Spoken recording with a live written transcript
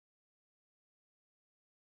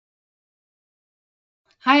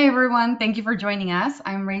Hi, everyone. Thank you for joining us.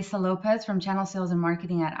 I'm Raisa Lopez from Channel Sales and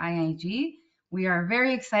Marketing at IIG. We are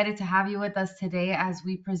very excited to have you with us today as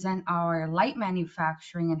we present our light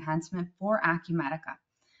manufacturing enhancement for Acumatica.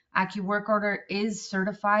 AcuWorkOrder is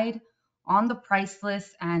certified on the price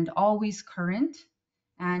list and always current.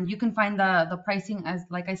 And you can find the pricing, as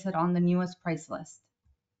like I said, on the newest price list.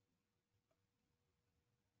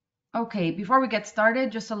 Okay, before we get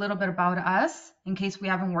started, just a little bit about us, in case we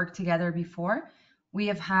haven't worked together before. We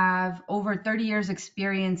have over 30 years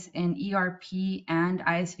experience in ERP and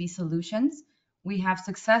ISV solutions. We have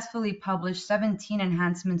successfully published 17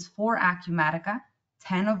 enhancements for Acumatica,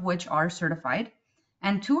 10 of which are certified.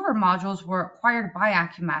 And 2 of our modules were acquired by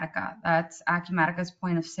Acumatica. That's Acumatica's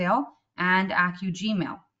point of sale and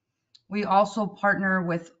AcuGmail. We also partner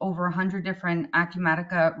with over 100 different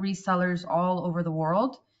Acumatica resellers all over the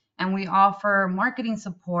world, and we offer marketing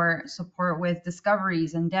support with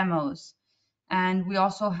discoveries and demos. And we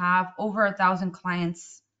also have over 1,000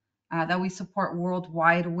 clients that we support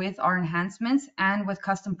worldwide with our enhancements and with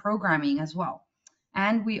custom programming as well.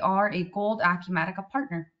 And we are a Gold Acumatica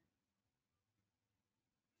partner.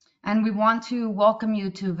 And we want to welcome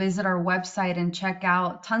you to visit our website and check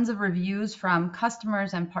out tons of reviews from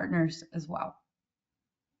customers and partners as well.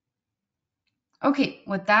 Okay,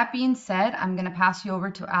 with that being said, I'm going to pass you over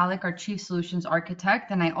to Alec, our Chief Solutions Architect.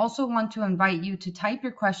 And I also want to invite you to type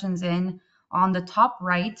your questions in on the top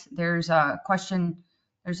right. There's a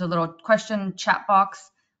little question chat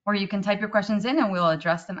box where you can type your questions in and we'll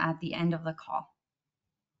address them at the end of the call.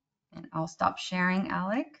 And I'll stop sharing,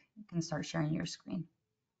 Alec. You can start sharing your screen.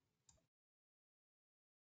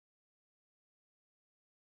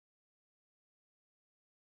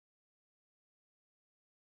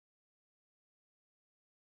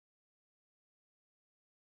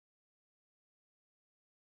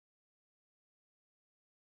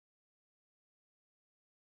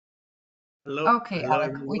 Hello, Okay, hello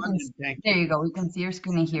Alec, everyone, and thank there you. you go. We can see your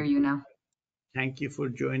screen and hear you now. Thank you for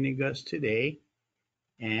joining us today.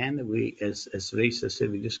 And we, as Raisa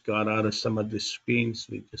said, we just got out of some of the screens.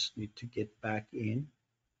 We just need to get back in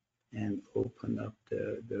and open up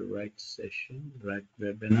the right session, right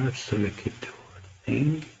webinar, so we can do our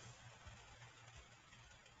thing.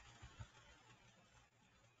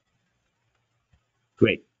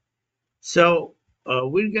 Great. So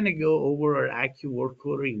we're going to go over our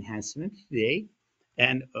AcuWorkOrder enhancement today.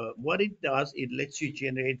 And what it does, it lets you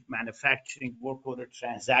generate manufacturing work order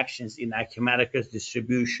transactions in Acumatica's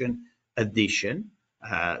distribution edition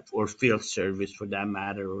or field service for that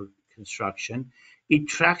matter, or construction. It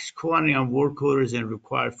tracks quantity on work orders and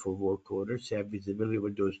required for work orders. You have visibility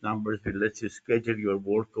with those numbers. It lets you schedule your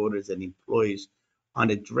work orders and employees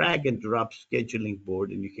on a drag and drop scheduling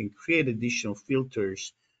board, and you can create additional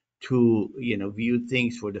filters to view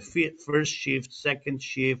things for the first shift, second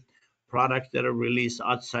shift, products that are released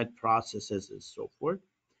outside processes and so forth.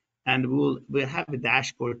 And we'll have a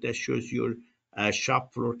dashboard that shows your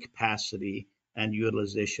shop floor capacity and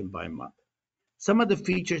utilization by month. Some of the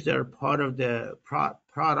features that are part of the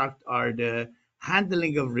product are the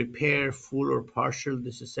handling of repair, full or partial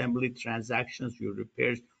disassembly transactions. Your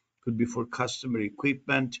repairs could be for customer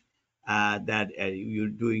equipment that you're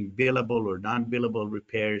doing billable or non-billable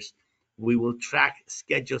repairs. We will track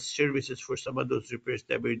scheduled services for some of those repairs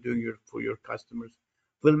that we're doing for your customers.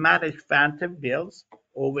 We'll manage phantom bills,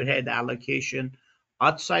 overhead allocation,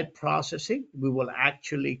 outside processing. We will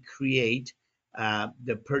actually create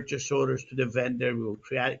the purchase orders to the vendor. We will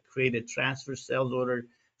create a transfer sales order,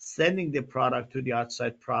 sending the product to the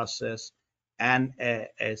outside process, and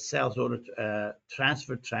a sales order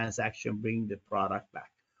transfer transaction, bringing the product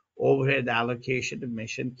back. Overhead allocation and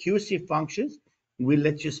mission. QC functions, we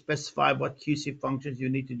let you specify what QC functions you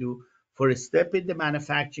need to do for a step in the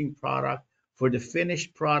manufacturing product, for the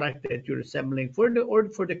finished product that you're assembling, or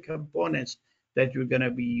for the components that you're going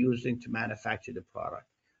to be using to manufacture the product.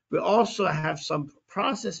 We also have some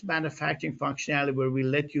process manufacturing functionality where we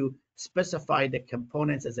let you specify the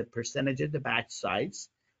components as a percentage of the batch size.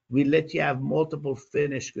 We let you have multiple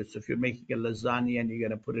finished goods. So if you're making a lasagna and you're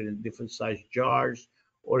going to put it in different size jars,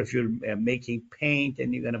 or if you're making paint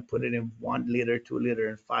and you're going to put it in 1 liter, 2 liter,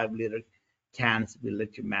 and 5 liter cans, we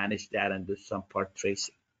let you manage that and do some part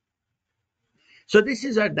tracing. So this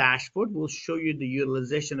is our dashboard. We'll show you the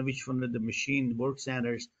utilization of each one of the machine work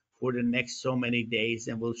centers for the next so many days,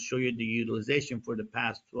 and we'll show you the utilization for the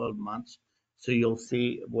past 12 months. So you'll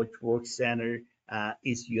see which work center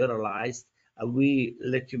is utilized. We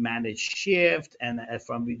let you manage shift, and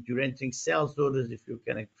from you're entering sales orders, if you're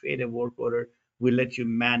going to create a work order, we let you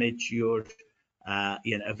manage your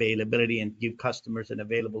availability and give customers an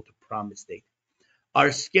available to promise date. our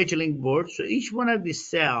scheduling board. So each one of these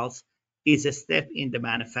cells is a step in the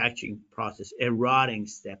manufacturing process, a routing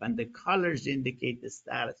step, and the colors indicate the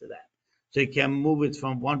status of that. So you can move it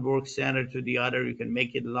from one work center to the other. You can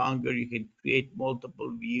make it longer. You can create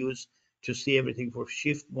multiple views to see everything for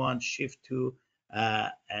shift one, shift two,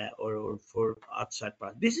 or for outside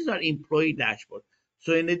process. This is our employee dashboard.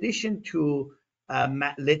 So in addition to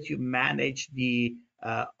let you manage the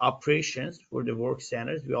operations for the work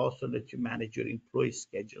centers, we also let you manage your employee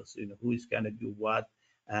schedules. You know who is going to do what.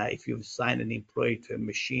 If you've assigned an employee to a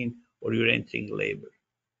machine or you're entering labor.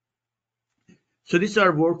 So these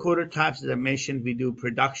are work order types. As I mentioned, we do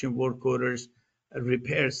production work orders,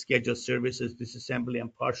 repair schedule services, disassembly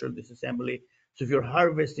and partial disassembly. So if you're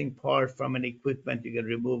harvesting part from an equipment, you can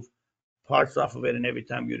remove parts off of it, and every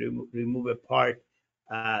time you remove a part,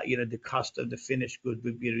 the cost of the finished good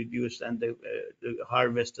will be reduced, and the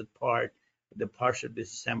harvested part, the partial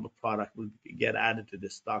disassembled product will get added to the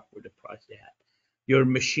stock for the price they have. Your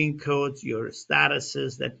machine codes, your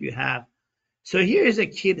statuses that you have. So here is a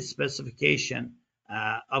kit specification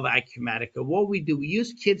of Acumatica. What we do, we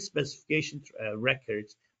use kit specification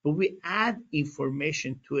records, but we add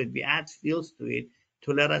information to it. We add fields to it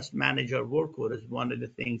to let us manage our work orders. One of the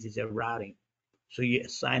things is a routing. So you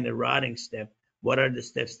assign a routing step. What are the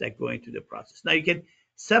steps that go into the process? Now you can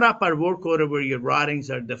set up our work order where your routings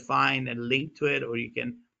are defined and linked to it, or you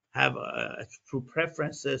can have through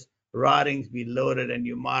preferences routings be loaded and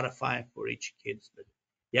you modify for each kit.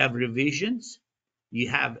 You have revisions, you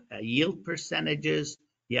have yield percentages,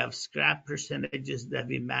 you have scrap percentages that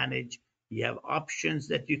we manage, you have options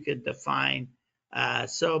that you could define.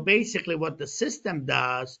 So basically what the system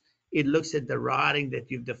does, it looks at the routing that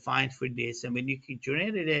you've defined for this, and when you can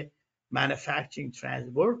generate a manufacturing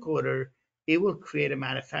work order, it will create a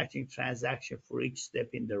manufacturing transaction for each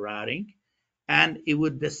step in the routing, and it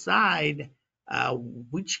would decide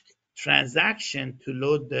which transaction to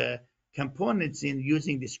load the components in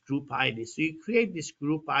using this group IDs. So you create this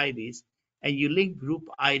group IDs and you link group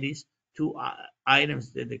IDs to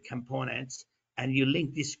items, the components, and you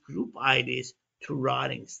link these group IDs to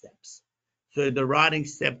routing steps. So the routing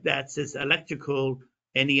step that says electrical,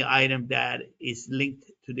 any item that is linked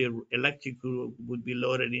to the electrical would be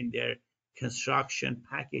loaded in there, construction,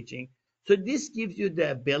 packaging. So this gives you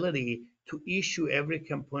the ability to issue every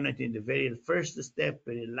component in the very first step,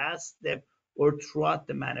 very last step, or throughout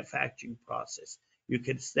the manufacturing process. You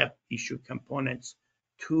can issue components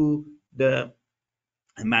to the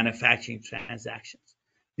manufacturing transactions.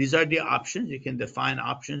 These are the options. You can define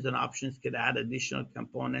options, and options can add additional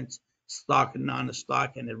components, stock and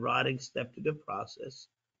non-stock, and a routing step to the process.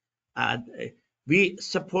 Uh, we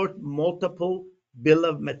support multiple bill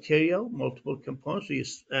of material, multiple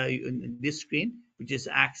components. So in this screen, which is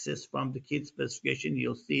access from the kit specification,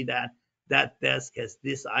 you'll see that that desk has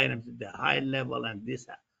this item at the high level and this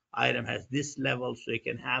item has this level, so you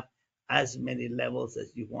can have as many levels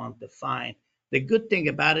as you want defined. The good thing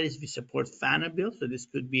about it is we support fan bill, so this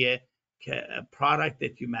could be a product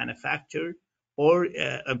that you manufacture or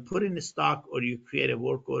put in the stock, or you create a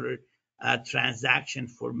work order transaction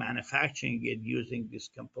for manufacturing it using these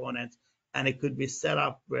components, and it could be set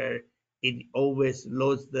up where it always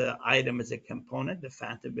loads the item as a component, the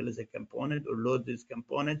phantom bill as a component, or load these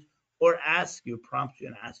components, or prompt you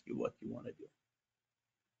and ask you what you want to do.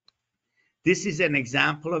 This is an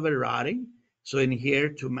example of a routing. So in here,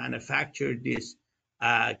 to manufacture this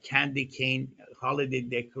candy cane holiday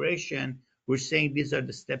decoration, we're saying these are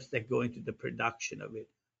the steps that go into the production of it.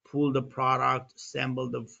 Pull the product, assemble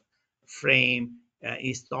the frame,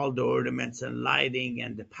 install the ornaments and lighting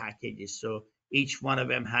and the packages. So each one of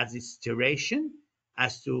them has its duration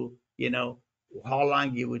as to, how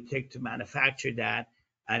long it would take to manufacture that.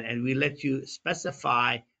 And we let you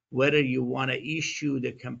specify whether you want to issue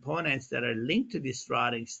the components that are linked to this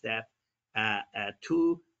routing step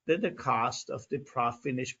to the cost of the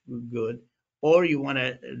finished good, or you want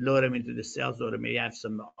to load them into the sales order. Maybe you have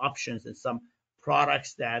some options and some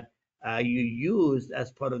products that you use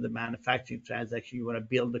as part of the manufacturing transaction. You want to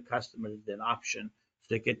bill the customer as an option,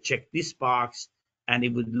 so they could check this box and it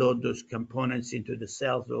would load those components into the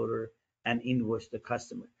sales order and invoice the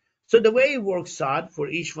customer. So the way it works out for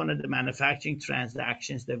each one of the manufacturing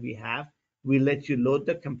transactions that we have, we let you load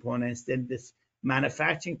the components. Then this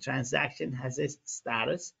manufacturing transaction has a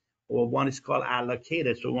status, or one is called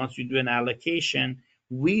allocated. So once you do an allocation,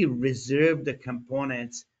 we reserve the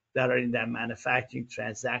components that are in that manufacturing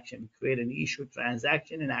transaction, create an issue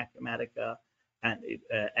transaction in Acumatica,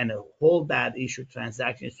 and hold that issue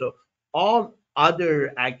transaction. So all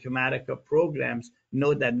other Acumatica programs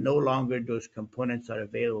know that no longer those components are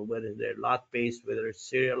available, whether they're lot-based, whether it's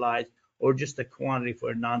serialized, or just the quantity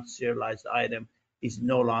for a non-serialized item is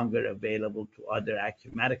no longer available to other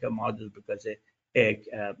Acumatica modules because a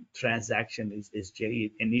transaction is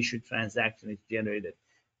an issue transaction is generated.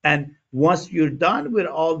 And once you're done with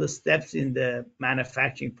all the steps in the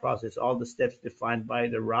manufacturing process, all the steps defined by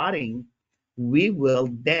the routing, we will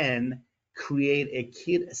then create a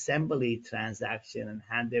kit assembly transaction and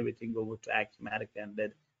hand everything over to Acumatica and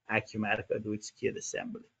let Acumatica do its kit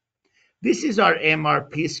assembly. This is our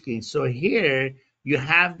MRP screen. So here you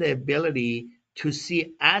have the ability to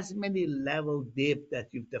see as many level diff that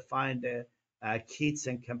you've defined the kits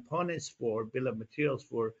and components for, bill of materials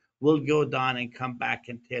for, will go down and come back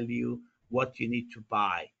and tell you what you need to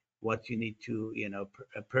buy, what you need to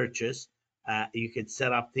purchase. You can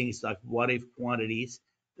set up things like what if quantities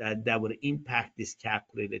that would impact this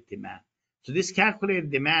calculated demand. So this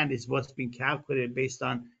calculated demand is what's been calculated based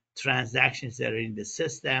on transactions that are in the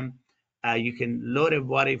system. You can load a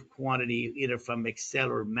what if quantity either from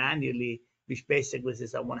Excel or manually, which basically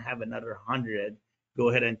says, I want to have another 100. Go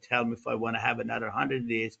ahead and tell me if I want to have another 100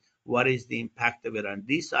 days, what is the impact of it on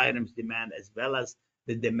these items demand as well as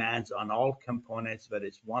the demands on all components, whether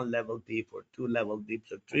it's one level deep or two level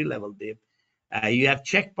deeps or three level deep. You have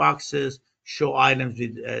check boxes, show items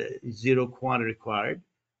with zero quantity required,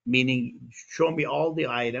 meaning show me all the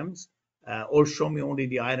items or show me only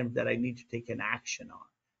the items that I need to take an action on,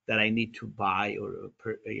 that I need to buy or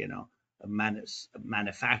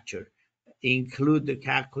manufacture. Include the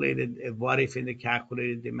calculated what if in the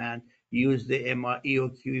calculated demand. Use the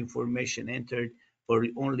EOQ information entered, or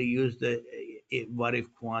only use the what if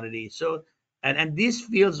quantity. So, and these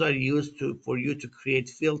fields are used for you to create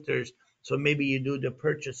filters. So maybe you do the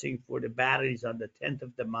purchasing for the batteries on the 10th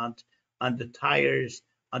of the month, on the tires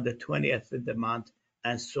on the 20th of the month,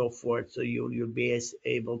 and so forth. So you'll be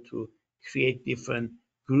able to create different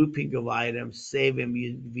grouping of items, save them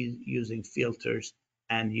using filters,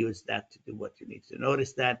 and use that to do what you need to.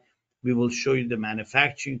 Notice that we will show you the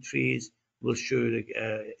manufacturing trees. We'll show you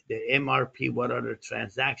the MRP, what other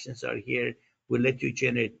transactions are here. We'll let you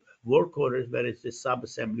generate work orders, whether it's the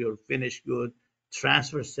sub-assembly or finished good,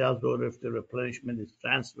 transfer sales order if the replenishment is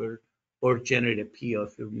transferred, or generate a PO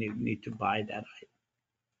if you need to buy that item.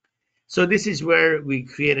 So this is where we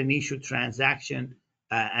create an issue transaction,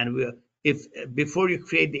 and if before you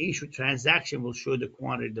create the issue transaction, we'll show the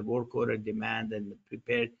quantity, the work order demand, and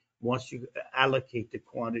prepare. Once you allocate the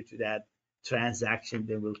quantity to that transaction,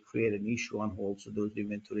 then we'll create an issue on hold, so those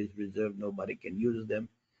inventories reserved, nobody can use them.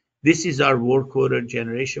 This is our work order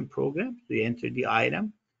generation program. So you enter the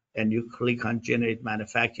item, and you click on generate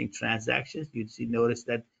manufacturing transactions. You see, notice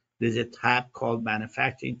that there's a tab called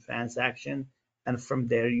manufacturing transaction. And from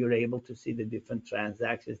there, you're able to see the different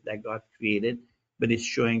transactions that got created, but it's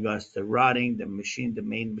showing us the routing, the machine, the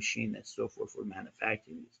main machine, and so forth for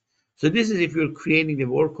manufacturing. So this is if you're creating the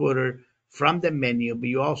work order from the menu, but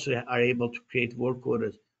you also are able to create work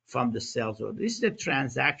orders from the sales order. This is the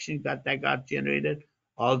transaction that got generated.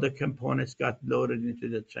 All the components got loaded into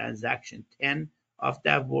the transaction 10 of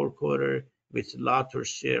that work order with lot or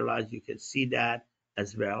serialized. You can see that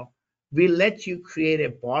as well. We let you create a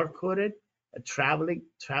barcoded a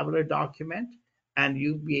traveler document, and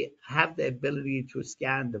you have the ability to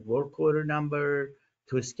scan the work order number,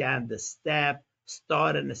 to scan the step,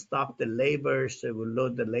 start and stop the labor. So we'll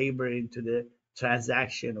load the labor into the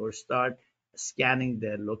transaction, or start scanning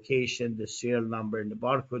the location, the serial number, and the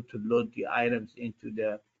barcode to load the items into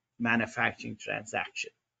the manufacturing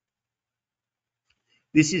transaction.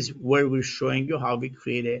 This is where we're showing you how we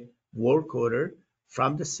create a work order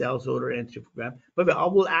from the sales order entry program. But I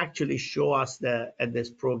will actually show us this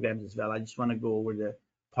program as well. I just want to go over the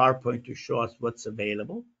PowerPoint to show us what's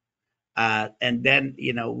available. And then,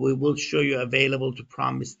 we will show you available to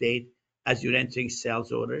promise date as you're entering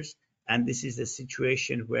sales orders. And this is a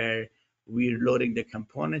situation where we're loading the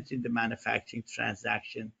components in the manufacturing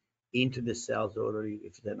transaction into the sales order. If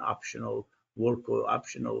it's an optional work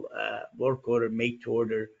order, make to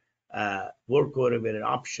order, work order with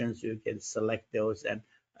options, you can select those, and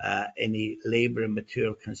any labor and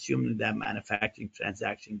material consumed in that manufacturing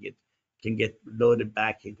transaction can get loaded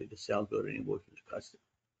back into the sales order and work with the customer.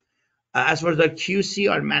 As for the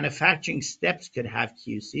QC, our manufacturing steps could have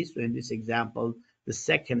QC. So in this example, the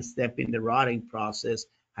second step in the routing process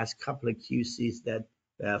has a couple of QCs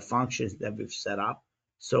that functions that we've set up.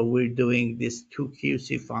 So we're doing these two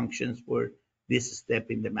QC functions for this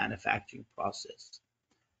step in the manufacturing process.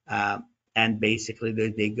 And basically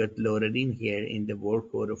they got loaded in here in the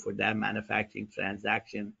work order for that manufacturing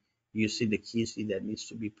transaction. You see the QC that needs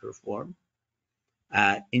to be performed.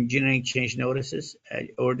 Engineering change notices,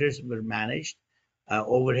 orders were managed.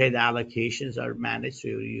 Overhead allocations are managed, so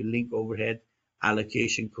you link overhead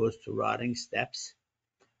allocation costs to routing steps.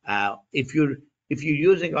 If you're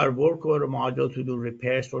using our work order module to do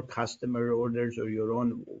repairs for customer orders or your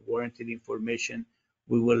own warranty information,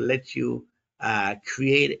 we will let you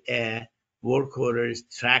create a work orders,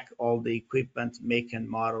 track all the equipment, make and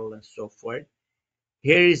model, and so forth.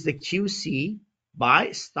 Here is the QC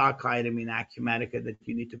by stock item in Acumatica that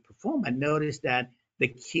you need to perform. And notice that the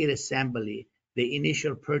kit assembly, the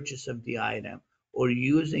initial purchase of the item, or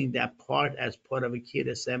using that part as part of a kit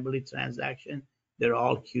assembly transaction, they're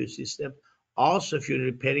all QC steps. Also, if you're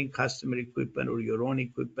repairing customer equipment or your own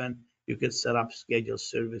equipment, you can set up schedule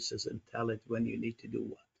services and tell it when you need to do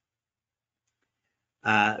what.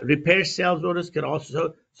 Repair sales orders can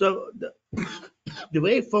also, the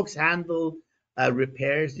way folks handle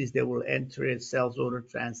repairs is they will enter a sales order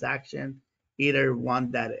transaction, either one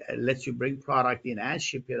that lets you bring product in and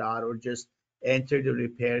ship it out, or just enter the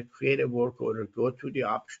repair, create a work order, go through the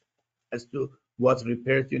option as to what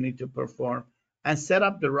repairs you need to perform, and set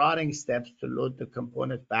up the routing steps to load the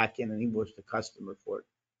component back in and invoice the customer for it.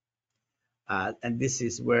 And this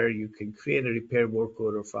is where you can create a repair work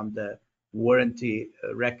order from the warranty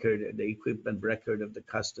record, the equipment record of the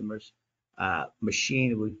customer's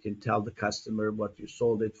machine. We can tell the customer what you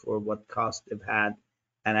sold it for, what cost they've had.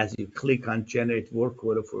 And as you click on generate work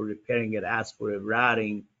order for repairing it, ask for a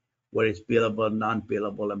routing where it's billable,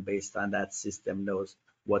 non-billable, and based on that, system knows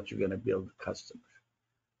what you're going to bill the customer.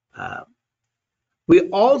 We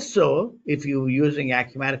also, if you're using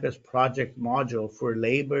Acumatica's project module for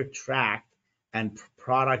labor tracked and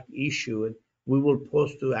product issued, we will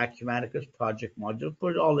post to Acumatica's project module. Of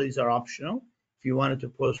course, all these are optional. If you wanted to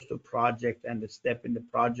post a project and a step in the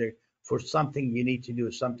project for something you need to do,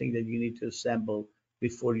 something that you need to assemble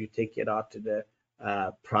before you take it out to the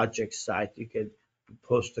project site, you can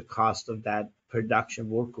post the cost of that production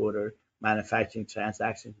work order manufacturing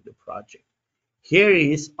transaction to the project. Here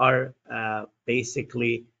is our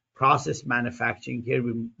basically process manufacturing. Here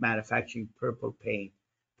we're manufacturing purple paint.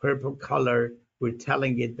 Purple color, we're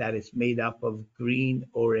telling it that it's made up of green,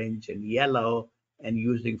 orange, and yellow, and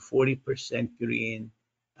using 40% green,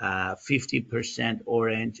 50%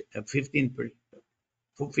 orange, 50%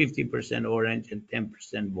 orange, and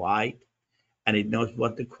 10% white. And it knows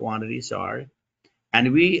what the quantities are.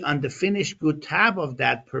 And we, on the finished good tab of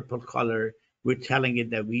that purple color, we're telling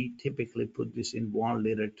it that we typically put this in 1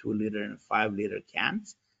 liter, 2 liter, and 5 liter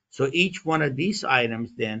cans. So each one of these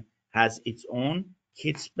items then has its own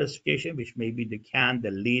kit specification, which may be the can,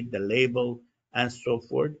 the lid, the label, and so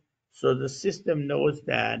forth. So the system knows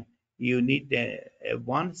that you need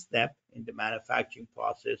one step in the manufacturing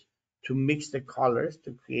process to mix the colors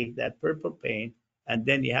to create that purple paint. And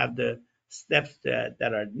then you have the steps that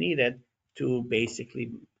are needed to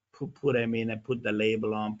basically put them in and put the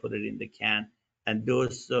label on, put it in the can. And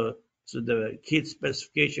those, so the kit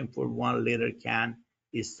specification for 1 liter can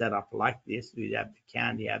is set up like this. You have the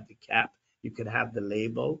can, you have the cap, you could have the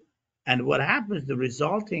label. And what happens, the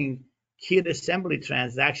resulting kit assembly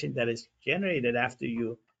transaction that is generated after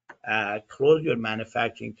you close your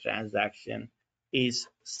manufacturing transaction is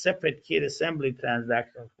separate kit assembly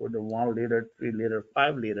transactions for the 1 liter, 3 liter,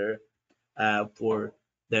 5 liter for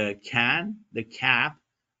the can, the cap,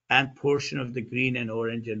 and portion of the green and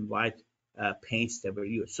orange and white paints that were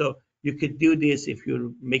used. So you could do this if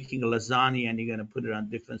you're making a lasagna and you're going to put it on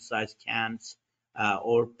different size cans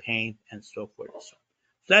or paint and so forth. So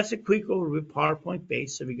that's a quick overview, PowerPoint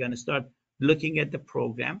based. So we're going to start looking at the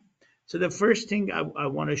program. So the first thing I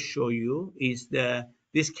want to show you is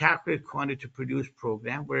this calculate quantity to produce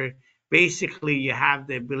program, where basically you have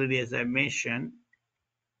the ability, as I mentioned,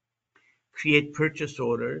 create purchase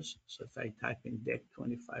orders. So if I type in deck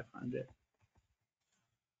 2500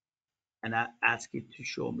 and I ask it to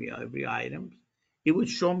show me every item, it would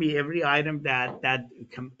show me every item that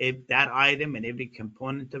item and every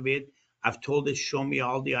component of it. I've told it show me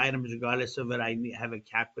all the items regardless of whether I have a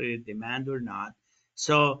calculated demand or not.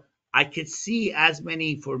 So I could see as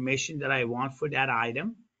many information that I want for that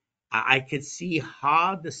item. I could see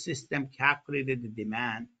how the system calculated the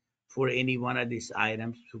demand for any one of these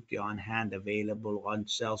items, took the on hand, available, on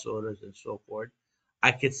sales orders, and so forth.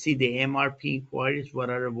 I could see the MRP inquiries, what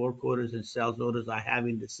other work orders and sales orders I have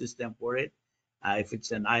in the system for it. If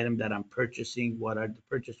it's an item that I'm purchasing, what are the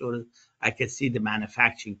purchase orders? I could see the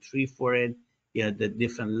manufacturing tree for it, the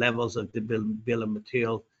different levels of the bill of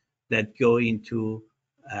material that go into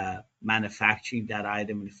manufacturing that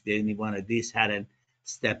item. If any one of these had a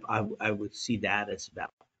step, I would see that as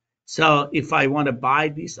well. So if I want to buy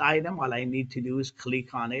this item, all I need to do is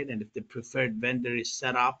click on it. And if the preferred vendor is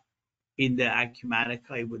set up in the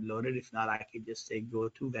Acumatica, it would load it. If not, I could just say go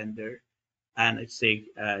to vendor and it's say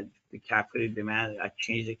the calculated demand. I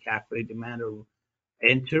change the calculated demand or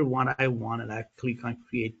enter what I want and I click on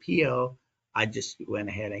create PO. I just went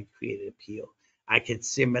ahead and created a PO. I could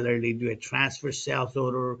similarly do a transfer sales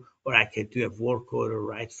order or I could do a work order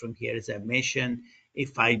right from here. As I mentioned,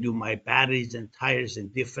 if I do my batteries and tires in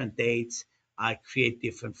different dates, I create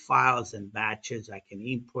different files and batches. I can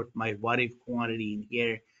import my what if quantity in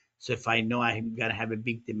here. So if I know I'm going to have a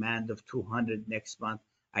big demand of 200 next month,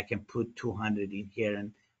 I can put 200 in here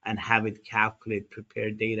and have it calculate,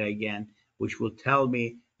 prepare data again, which will tell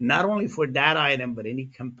me not only for that item, but any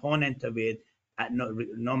component of it,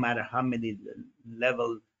 no matter how many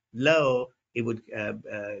level low, it would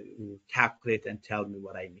calculate and tell me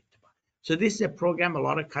what I need to buy. So this is a program a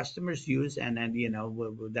lot of customers use, and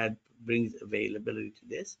that brings availability to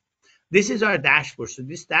this. This is our dashboard. So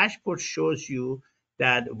this dashboard shows you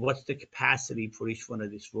that what's the capacity for each one of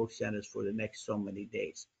these work centers for the next so many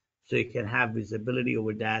days. So you can have visibility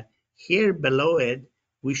over that. Here below it,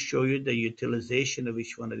 we show you the utilization of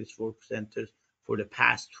each one of these work centers for the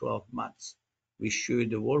past 12 months. We show you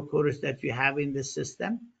the work orders that you have in the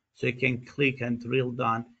system, so you can click and drill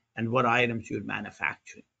down and what items you're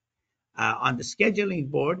manufacturing. On the scheduling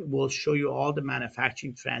board, we'll show you all the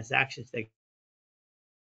manufacturing transactions that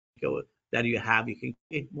that you have. You can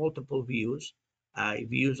create multiple views.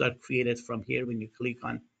 Views are created from here. When you click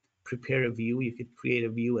on prepare a view, you could create a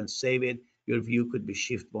view and save it. Your view could be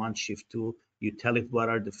shift one, shift two. You tell it what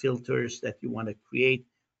are the filters that you want to create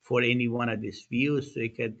for any one of these views. So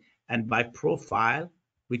you can, and by profile,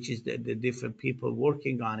 which is the different people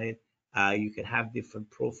working on it, you can have different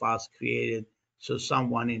profiles created. So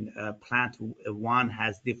someone in plant one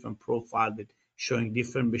has different profile with showing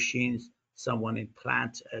different machines. Someone in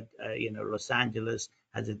plant at Los Angeles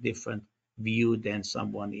has a different view than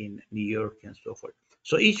someone in New York and so forth.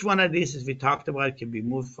 So each one of these, as we talked about, can be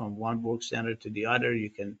moved from one work center to the other. You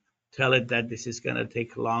can tell it that this is going to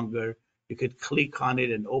take longer. You could click on it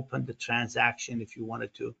and open the transaction if you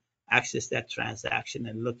wanted to access that transaction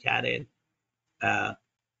and look at it. Uh,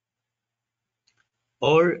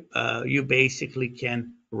 or you basically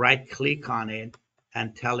can right click on it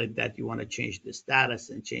and tell it that you want to change the status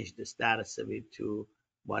and change the status of it to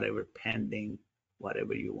whatever pending,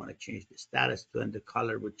 whatever you want to change the status to, and the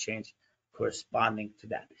color would change corresponding to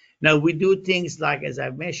that. Now we do things like, as I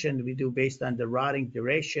mentioned, we do based on the routing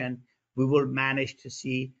duration, we will manage to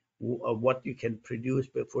see what you can produce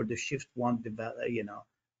before the shift one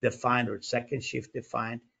defined or second shift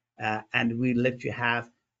defined, and we let you have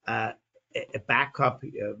uh, a backup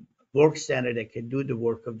work center that can do the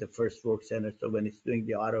work of the first work center. So when it's doing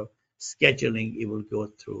the auto scheduling, it will go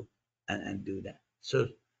through and do that. So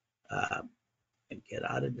and get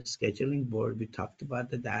out of the scheduling board. We talked about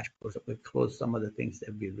the dashboard. So we close some of the things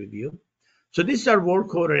that we review. So this is our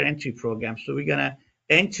work order entry program. So we're gonna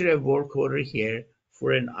enter a work order here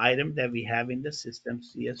for an item that we have in the system,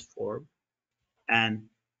 CS4, and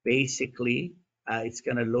basically it's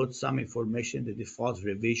going to load some information, the default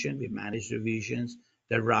revision. We manage revisions,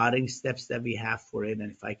 the routing steps that we have for it.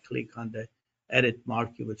 And if I click on the edit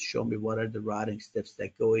mark, it would show me what are the routing steps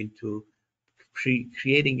that go into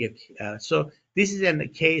creating it. So this is in a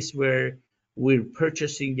case where we're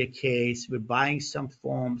purchasing the case, we're buying some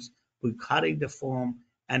foams, we're cutting the foam,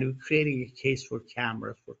 and we're creating a case for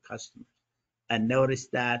cameras for customers. And notice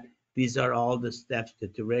that these are all the steps. The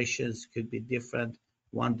durations could be different.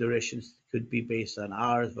 One duration could be based on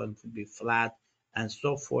hours, one could be flat, and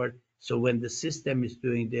so forth. So when the system is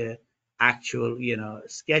doing the actual,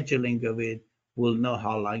 scheduling of it, we'll know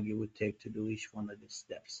how long it would take to do each one of the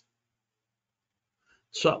steps.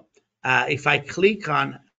 So if I click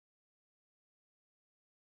on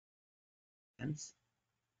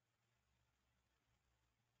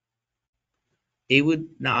it would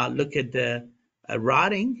now look at the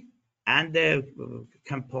routing and the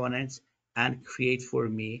components and create for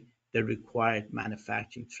me the required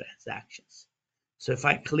manufacturing transactions. So if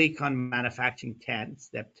I click on manufacturing 10,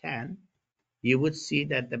 step 10, you would see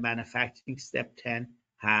that the manufacturing step 10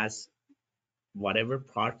 has whatever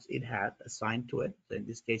parts it has assigned to it. So in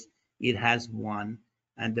this case, it has one,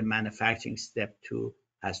 and the manufacturing step 2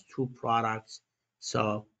 has 2 products.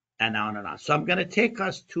 So, and on and on. So I'm going to take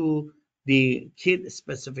us to the kit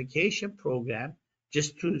specification program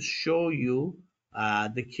just to show you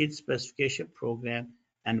the kit specification program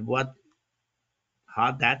and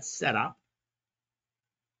how that's set up.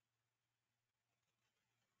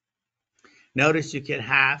 Notice you can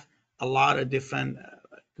have a lot of different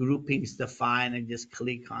groupings defined and just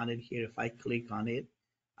click on it here. If I click on it,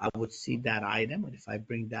 I would see that item. And if I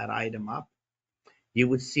bring that item up, you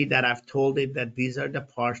would see that I've told it that these are the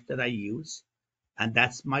parts that I use, and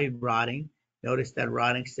that's my routing. Notice that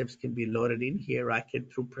routing steps can be loaded in here. I can,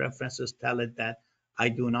 through preferences, tell it that I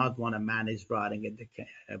do not want to manage routing at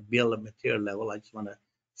the bill of material level. I just want to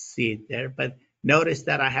see it there. But notice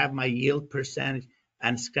that I have my yield percentage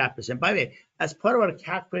and scrap percent. By the way, as part of our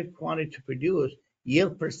calculate quantity to produce,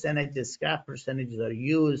 yield percentages, scrap percentages are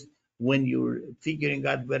used when you're figuring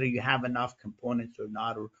out whether you have enough components or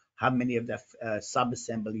not, or how many of the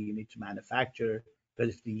sub-assembly you need to manufacture.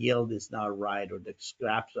 Because if the yield is not right or the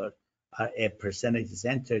scraps are a percentage is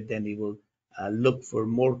entered, then it will look for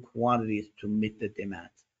more quantities to meet the demand.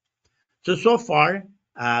 So far,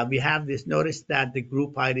 we have this. Notice that the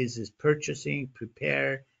group IDs is purchasing,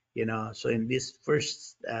 prepare, so in this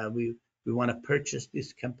first, we want to purchase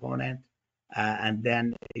this component, and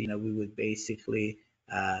then, we would basically,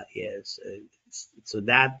 yes, so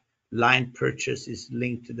that line purchase is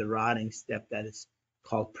linked to the routing step that is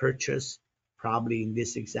called purchase. Probably in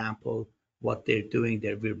this example, what they're doing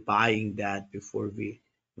there, we're buying that before we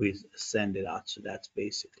send it out. So that's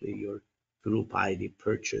basically your group ID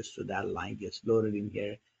purchase. So that line gets loaded in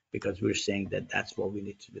here because we're saying that that's what we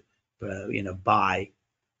need to do, buy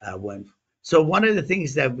when. So one of the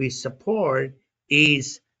things that we support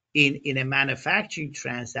is in a manufacturing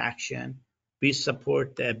transaction, we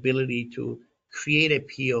support the ability to create a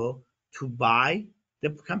PO to buy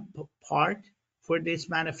the part for this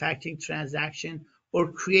manufacturing transaction,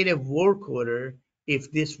 or create a work order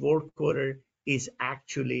if this work order is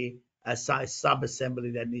actually a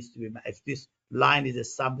sub-assembly that needs to be, if this line is a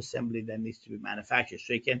sub-assembly that needs to be manufactured.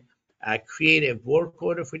 So you can create a work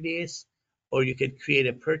order for this, or you can create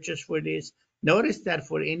a purchase for this. Notice that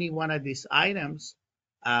for any one of these items,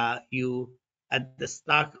 you, at the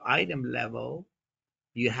stock item level,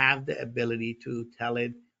 you have the ability to tell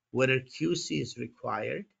it whether QC is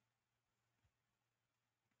required,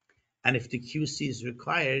 and if the QC is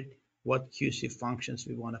required, what QC functions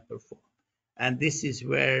we want to perform. And this is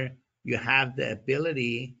where you have the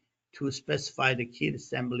ability to specify the kit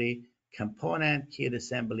assembly component, kit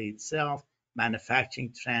assembly itself,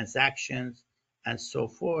 manufacturing transactions, and so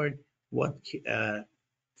forth, what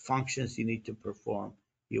functions you need to perform.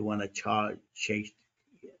 You want to change,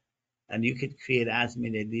 and you could create as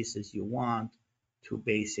many of these as you want to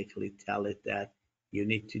basically tell it that you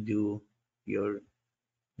need to do your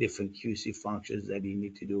different QC functions that you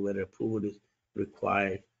need to do, whether approval is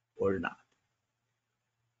required or not.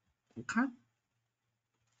 Okay.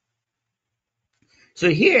 So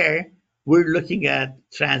here we're looking at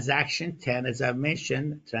transaction 10. As I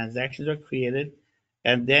mentioned, transactions are created,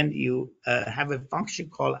 and then you have a function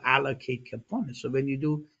called allocate components. So when you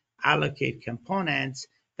do allocate components,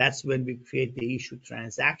 that's when we create the issue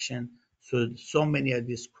transaction. So many of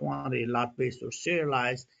this quantity, lot-based or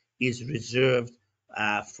serialized, is reserved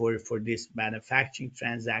for this manufacturing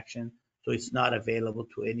transaction. So it's not available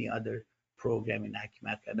to any other program in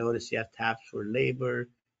Acumatica. Notice you have tabs for labor,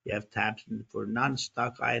 you have tabs for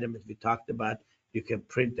non-stock items. We talked about you can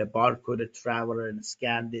print a barcode, a traveler, and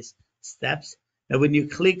scan these steps. Now, when you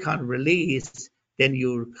click on release, then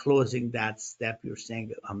you're closing that step. You're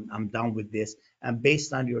saying, I'm done with this. And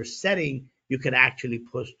based on your setting, you can actually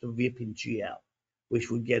push to VIP in GL,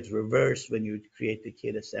 which would get reversed when you create the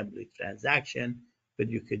kit assembly transaction, but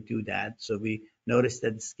you could do that. So we noticed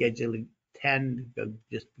that scheduling 10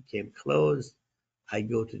 just became closed. I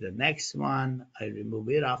go to the next one, I remove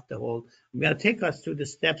it off the hold. I'm going to take us through the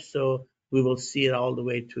steps so we will see it all the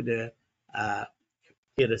way to the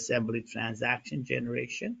kit assembly transaction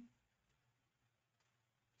generation.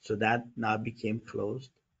 So that now became closed.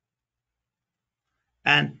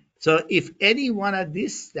 And so if any one of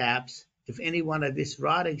these steps, if any one of these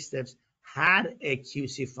routing steps had a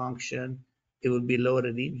QC function, it will be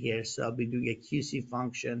loaded in here. So I'll be doing a QC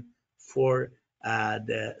function for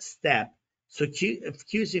the step. So if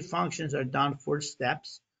QC functions are done for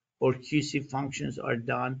steps, or QC functions are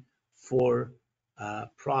done for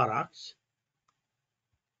products.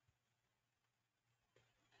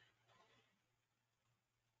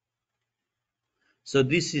 So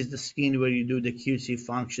this is the screen where you do the QC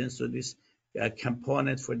function. So this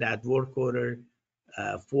component for that work order,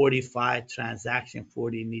 45 transaction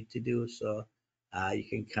 40 need to do. So you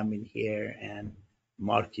can come in here and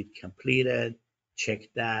mark it completed, check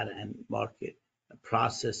that, and mark it,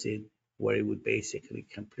 process it, where it would basically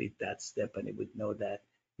complete that step, and it would know that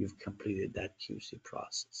you've completed that QC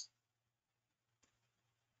process.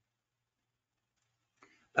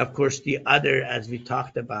 Of course, the other, as we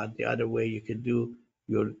talked about, the other way you could do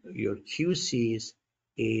your QCs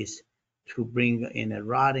is to bring in a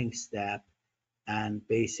routing step, and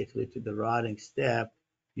basically to the routing step,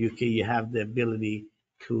 you have the ability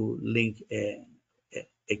to link a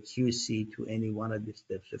QC to any one of these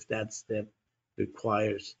steps. If that step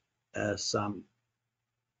requires uh, some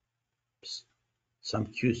some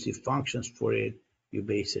QC functions for it, you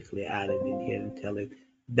basically add it in here and tell it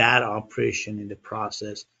that operation in the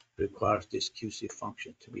process requires this QC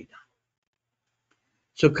function to be done.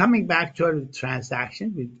 So coming back to our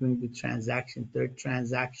transaction, we're doing the transaction, third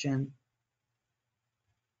transaction,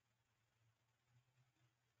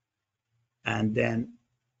 and then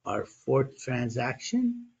our fourth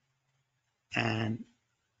transaction. And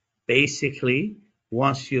basically,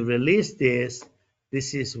 once you release this,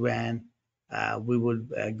 this is when we will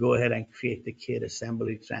go ahead and create the kit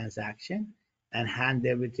assembly transaction and hand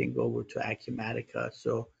everything over to Acumatica.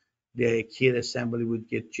 So the kit assembly would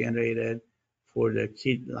get generated for the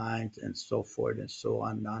kit lines and so forth and so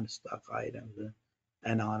on, non-stock items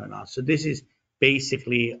and on and on. So this is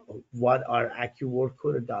basically what our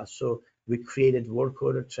AcuWorkOrder does. So we created work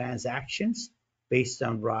order transactions based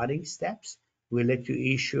on routing steps. We let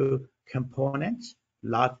you issue components,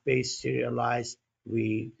 lot-based serialized.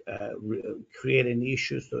 We create an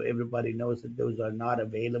issue so everybody knows that those are not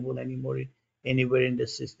available anymore anywhere in the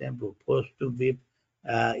system. We'll post to VIP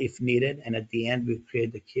if needed, and at the end we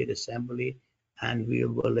create the kit assembly, and we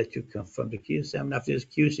will let you confirm the kit assembly. After there's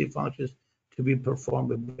QC functions to be performed,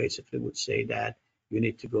 we basically would say that you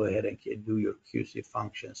need to go ahead and do your QC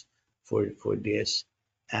functions for this,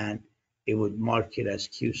 and it would mark it as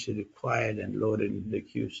QC required and load it in the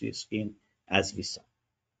QC scheme as we saw.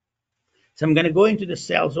 So I'm going to go into the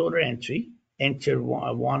sales order entry, enter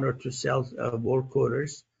one or two sales work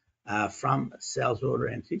orders from sales order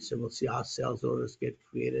entry. So we'll see how sales orders get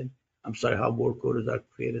created. I'm sorry, how work orders are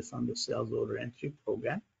created from the sales order entry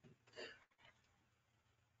program.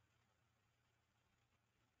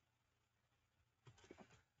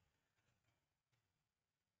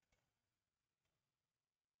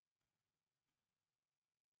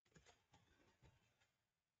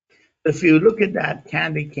 If you look at that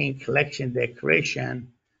candy cane collection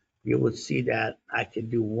decoration, you would see that I can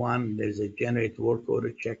do one. There's a generate work order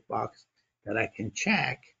checkbox that I can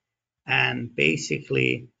check. And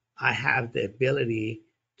basically, I have the ability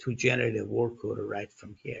to generate a work order right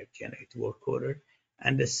from here, generate work order.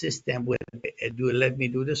 And the system will let me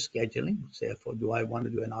do the scheduling. Say, do I want to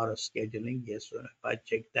do an auto scheduling? Yes or no. If I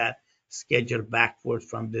check that, schedule backward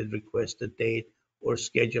from the requested date or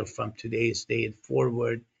schedule from today's date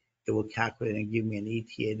forward, it will calculate and give me an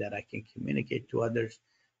ETA that I can communicate to others.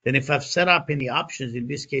 Then if I've set up any options, in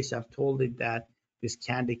this case, I've told it that this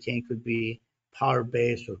candy cane could be power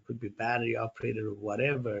based or could be battery operated or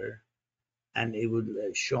whatever, and it would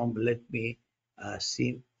let me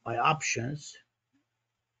see my options.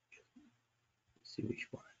 See which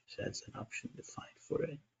one has an option defined for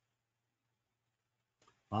it.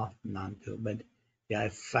 Well, none do, but yeah,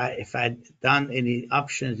 if I'd done any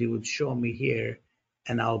options, it would show me here,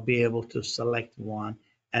 and I'll be able to select one.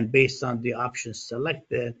 And based on the options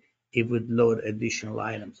selected, it would load additional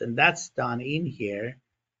items, and that's done in here,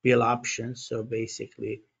 bill options. So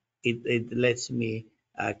basically, it lets me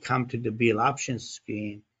come to the bill options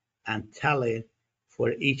screen and tell it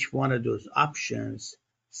for each one of those options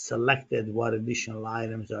selected what additional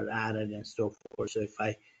items are added and so forth. So if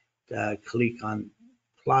I click on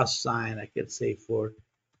plus sign, I could say for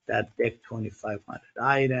that deck 2500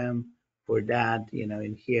 item, for that,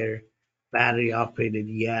 in here, battery operated,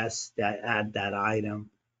 yes, that add that item,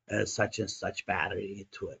 such and such battery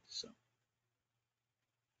into it.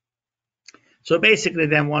 So basically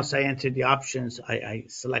then once I enter the options, I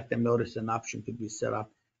select them. Notice an option could be set up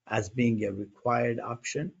as being a required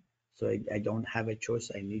option. So I don't have a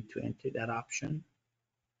choice. I need to enter that option.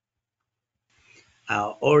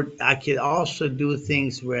 Or I could also do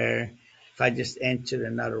things where if I just enter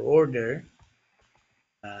another order,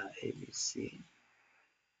 ABC,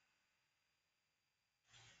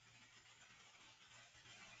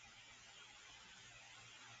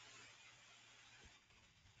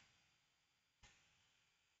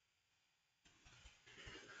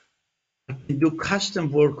 I can do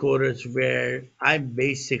custom work orders where I'm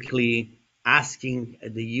basically asking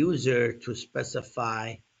the user to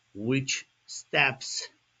specify which steps,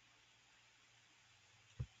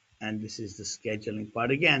 and this is the scheduling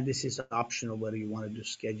part. Again, this is optional whether you want to do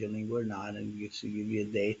scheduling or not, and you give you a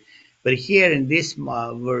date. But here in this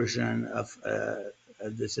version of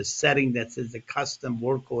this is setting that says the custom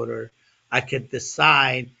work order, I could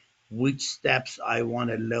decide which steps I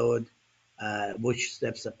want to load, which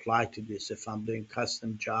steps apply to this. If I'm doing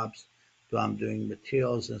custom jobs, if I'm doing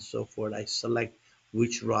materials and so forth, I select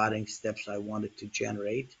which routing steps I wanted to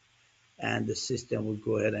generate and the system will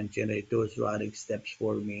go ahead and generate those routing steps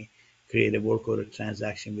for me, create a work order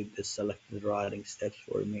transaction with the selected routing steps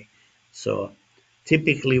for me. So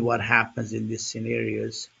typically what happens in these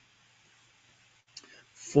scenarios,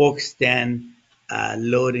 folks then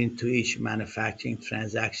load into each manufacturing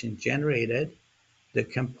transaction generated the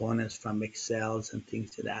components from Excels and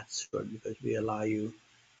things of that sort, because we allow you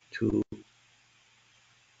to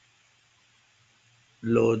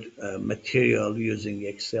load material using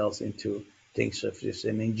Excels into things. So if this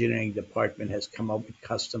an engineering department has come up with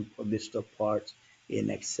custom list of parts in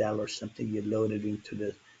Excel or something, you load it into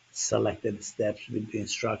the selected steps with the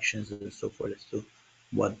instructions and so forth as to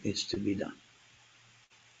what needs to be done.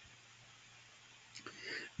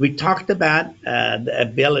 We talked about the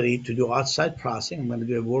ability to do outside processing. I'm going to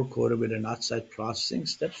do a work order with an outside processing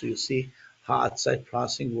step. So you see how outside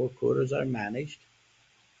processing work orders are managed.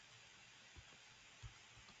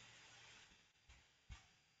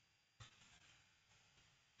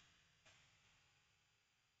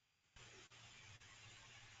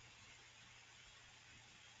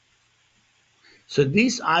 So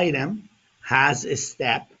this item has a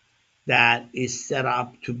step that is set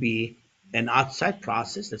up to be an outside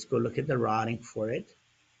process. Let's go look at the routing for it.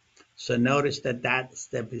 So notice that that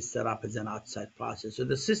step is set up as an outside process. So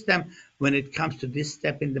the system, when it comes to this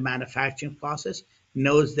step in the manufacturing process,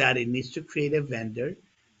 knows that it needs to create a vendor,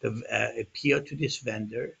 a PO to this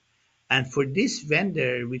vendor. And for this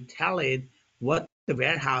vendor, we tell it what the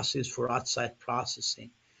warehouse is for outside processing.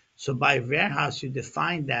 So by warehouse, you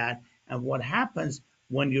define that. And what happens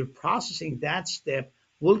when you're processing that step,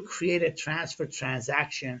 we'll create a transfer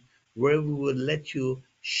transaction where we will let you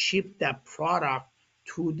ship that product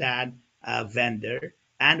to that vendor,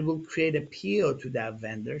 and we'll create a PO to that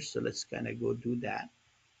vendor. So let's kind of go do that.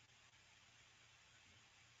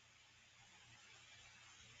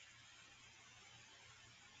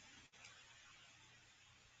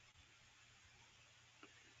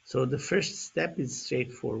 So the first step is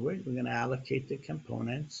straightforward. We're going to allocate the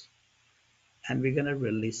components and we're going to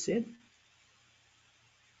release it.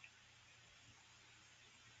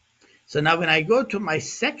 So now when I go to my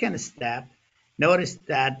second step, notice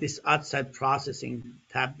that this outside processing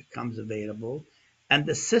tab becomes available, and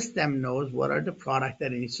the system knows what are the product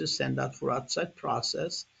that it needs to send out for outside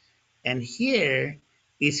process. And here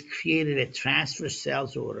is created a transfer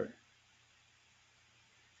sales order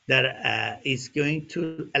that is going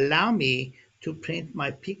to allow me to print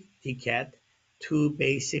my pick ticket to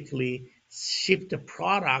basically ship the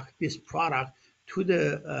product, this product, to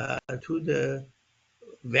the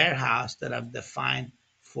warehouse that I've defined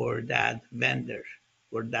for that vendor,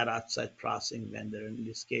 or that outside processing vendor. In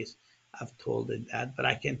this case, I've told it that, but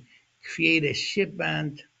I can create a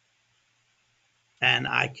shipment and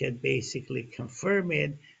I could basically confirm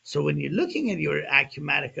it. So when you're looking at your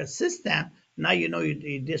Acumatica system, now you know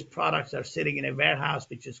these products are sitting in a warehouse,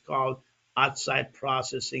 which is called outside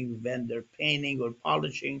processing vendor, painting or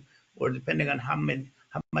polishing, or depending on how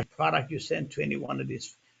much product you send to any one of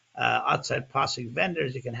these outside processing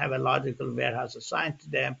vendors, you can have a logical warehouse assigned to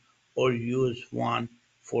them or use one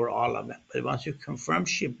for all of them. But once you confirm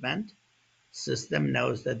shipment, system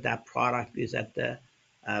knows that that product is at the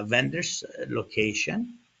vendor's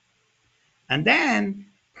location. And then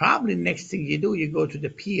probably next thing you do, you go to the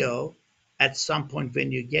PO at some point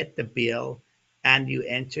when you get the bill and you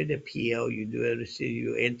enter the PO, you do a receipt,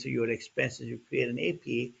 you enter your expenses, you create an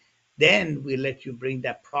AP, then we let you bring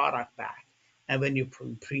that product back. And when you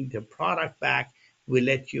bring the product back, we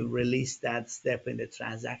let you release that step in the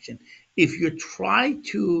transaction. If you try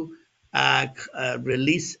to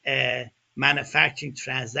release a manufacturing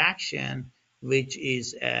transaction, which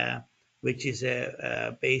is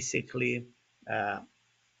basically uh,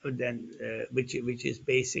 which is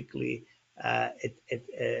basically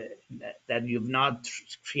that you've not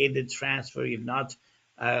created transfer, you've not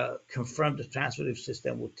confirmed the transfer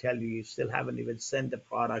system will tell you you still haven't even sent the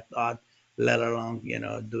product out, let alone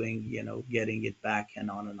doing getting it back and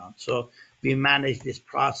on and on. So we manage this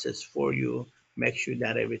process for you, make sure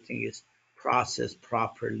that everything is processed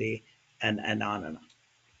properly and on and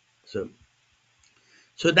on.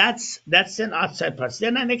 So that's an outside process.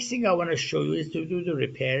 Then the next thing I want to show you is to do the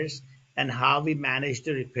repairs and how we manage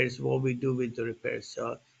the repairs, what we do with the repairs.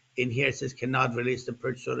 So in here it says cannot release the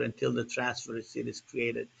purchase order until the transfer receipt is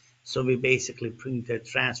created. So we basically bring the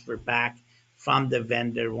transfer back from the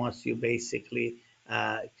vendor once you basically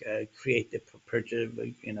create the purchase,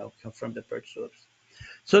 confirm the purchase orders.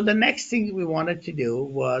 So the next thing we wanted to do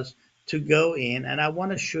was to go in, and I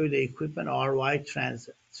want to show you the equipment ROI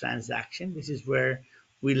transaction. This is where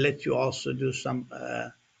we let you also do some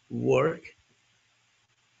work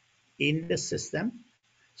in the system.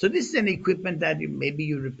 So this is an equipment that maybe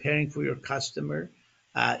you're repairing for your customer.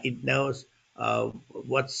 It knows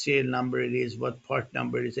what serial number it is, what part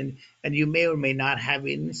number it is, and you may or may not have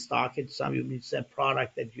it in stock. It's a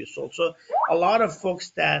product that you sold. So a lot of folks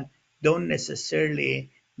that don't necessarily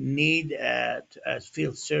need a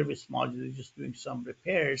field service module, they're just doing some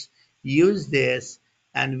repairs, use this,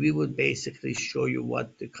 and we would basically show you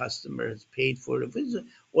what the customer has paid for.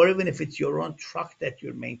 Or even if it's your own truck that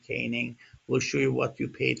you're maintaining, we'll show you what you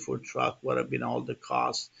paid for truck, what have been all the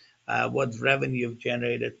costs, what revenue you've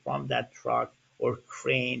generated from that truck or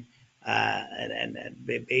crane. And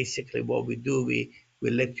basically what we do, we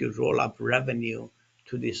let you roll up revenue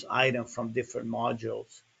to this item from different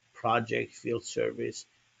modules, project, field service,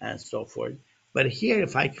 and so forth. But here,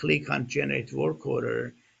 if I click on generate work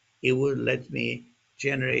order, it will let me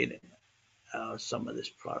generate some of these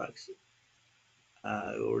products.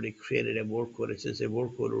 Already created a work order. It says a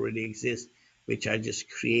work order already exists, which I just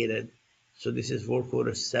created. So this is work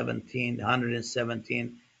order 17,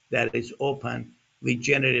 117 that is open. We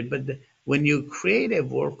generated, but when you create a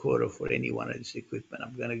work order for any one of this equipment,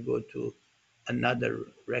 I'm going to go to another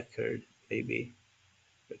record, maybe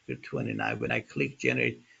record 29. When I click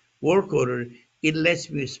generate work order, it lets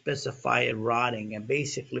me specify a routing, and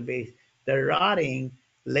basically the routing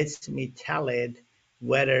lets me tell it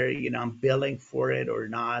whether I'm billing for it or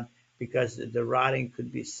not, because the routing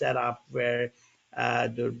could be set up where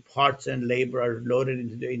the parts and labor are loaded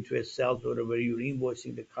into a sales order where you're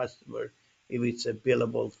invoicing the customer if it's a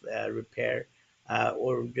billable repair,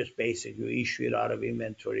 or just basically issue it out of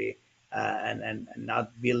inventory, and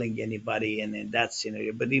not billing anybody in that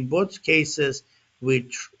scenario. But in both cases,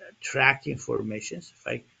 we track information. If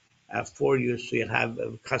I for you, so you have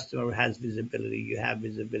a customer has visibility, you have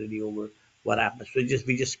visibility over what happens. So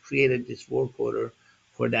we just created this work order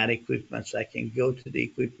for that equipment, so I can go to the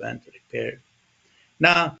equipment repair.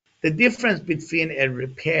 Now, the difference between a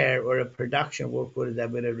repair or a production work order is that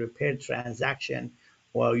with a repair transaction,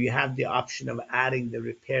 well, you have the option of adding the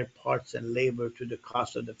repair parts and labor to the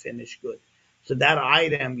cost of the finished good. So that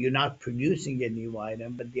item, you're not producing a new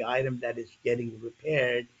item, but the item that is getting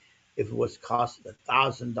repaired, if it was cost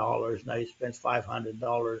 $1,000, now you spend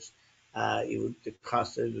 $500, the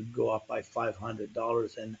cost of it would go up by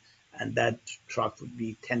 $500, and that truck would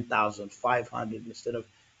be 10,500 instead of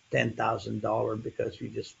 $10,000 because you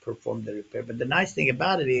just performed the repair. But the nice thing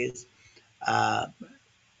about it is uh,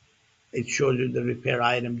 it shows you the repair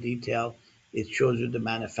item detail, it shows you the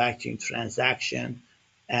manufacturing transaction,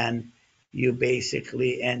 and you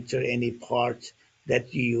basically enter any part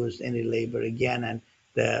that you used, any labor again, and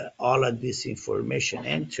all of this information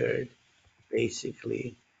entered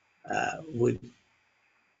basically would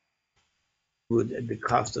the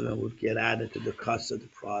cost of it would get added to the cost of the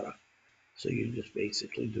product. So you're just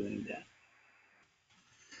basically doing that.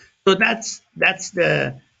 So that's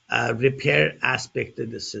the repair aspect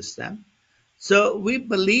of the system. So we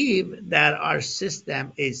believe that our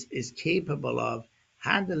system is capable of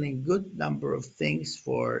handling good number of things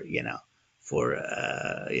for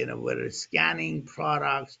whether it's scanning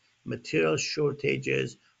products, material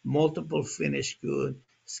shortages, multiple finished good,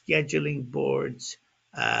 scheduling boards,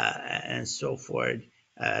 and so forth.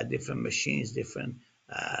 Different machines, different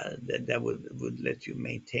that would let you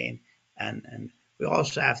maintain, and we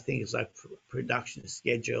also have things like production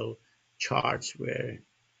schedule charts where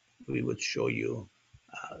we would show you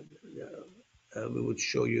uh, we would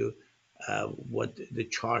show you what the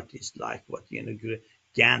chart is like, what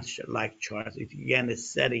Gantt like chart. If again a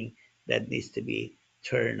setting that needs to be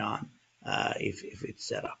turned on if it's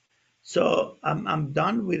set up. So I'm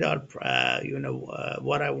done with our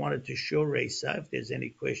what I wanted to show, Raisa. If there's any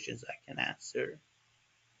questions, I can answer.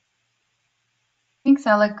 Thanks,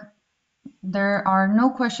 Alec. There are no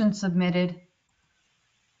questions submitted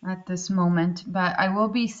at this moment, but I will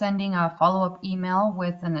be sending a follow-up email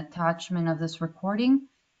with an attachment of this recording,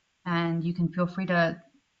 and you can feel free to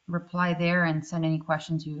reply there and send any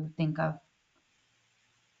questions you think of.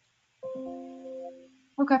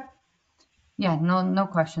 Okay. Yeah, no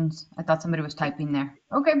questions. I thought somebody was typing there.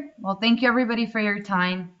 Okay. Well, thank you everybody for your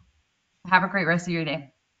time. Have a great rest of your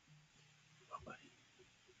day.